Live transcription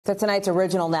So tonight's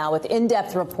original now with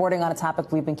in-depth reporting on a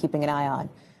topic we've been keeping an eye on,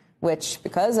 which,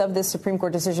 because of this Supreme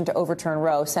Court decision to overturn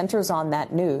Roe, centers on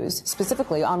that news,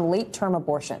 specifically on late-term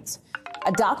abortions.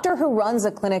 A doctor who runs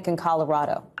a clinic in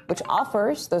Colorado, which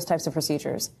offers those types of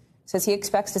procedures, says he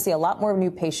expects to see a lot more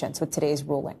new patients with today's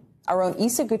ruling. Our own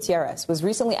Isa Gutierrez was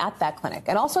recently at that clinic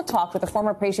and also talked with a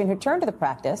former patient who turned to the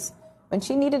practice when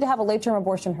she needed to have a late-term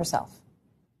abortion herself.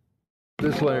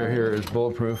 This layer here is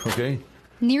bulletproof, okay?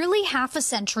 Nearly half a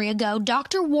century ago,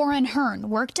 Dr. Warren Hearn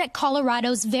worked at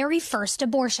Colorado's very first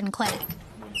abortion clinic.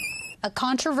 A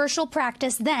controversial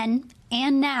practice then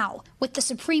and now, with the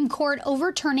Supreme Court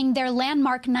overturning their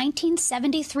landmark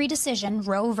 1973 decision,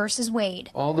 Roe v. Wade.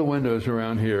 All the windows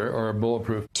around here are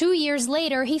bulletproof. 2 years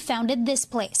later, he founded this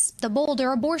place, the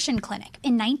Boulder Abortion Clinic,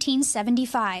 in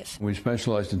 1975. We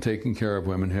specialize in taking care of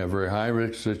women who have very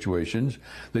high-risk situations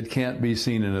that can't be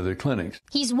seen in other clinics.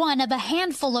 He's one of a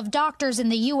handful of doctors in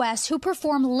the U.S. who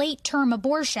perform late-term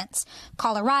abortions.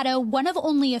 Colorado, one of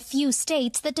only a few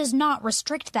states that does not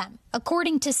restrict them.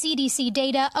 According to CDC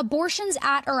data, abortions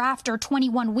at or after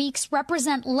 21 weeks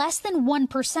represent less than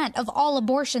 1% of all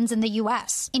abortions in the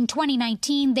U.S. In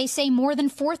 2019, they say more than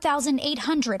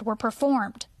 4,800 were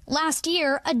performed. Last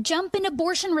year, a jump in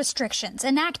abortion restrictions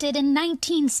enacted in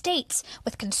 19 states,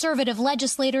 with conservative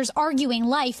legislators arguing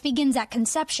life begins at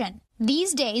conception.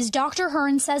 These days, Dr.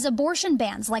 Hearn says abortion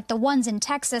bans like the ones in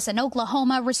Texas and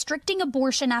Oklahoma restricting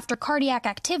abortion after cardiac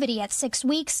activity at 6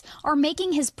 weeks are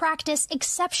making his practice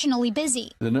exceptionally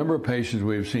busy. The number of patients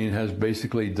we've seen has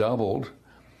basically doubled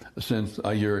since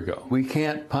a year ago. We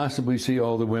can't possibly see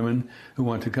all the women who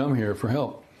want to come here for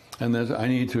help. And I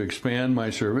need to expand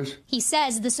my service. He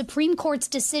says the Supreme Court's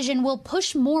decision will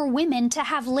push more women to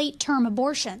have late-term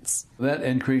abortions. That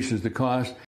increases the cost.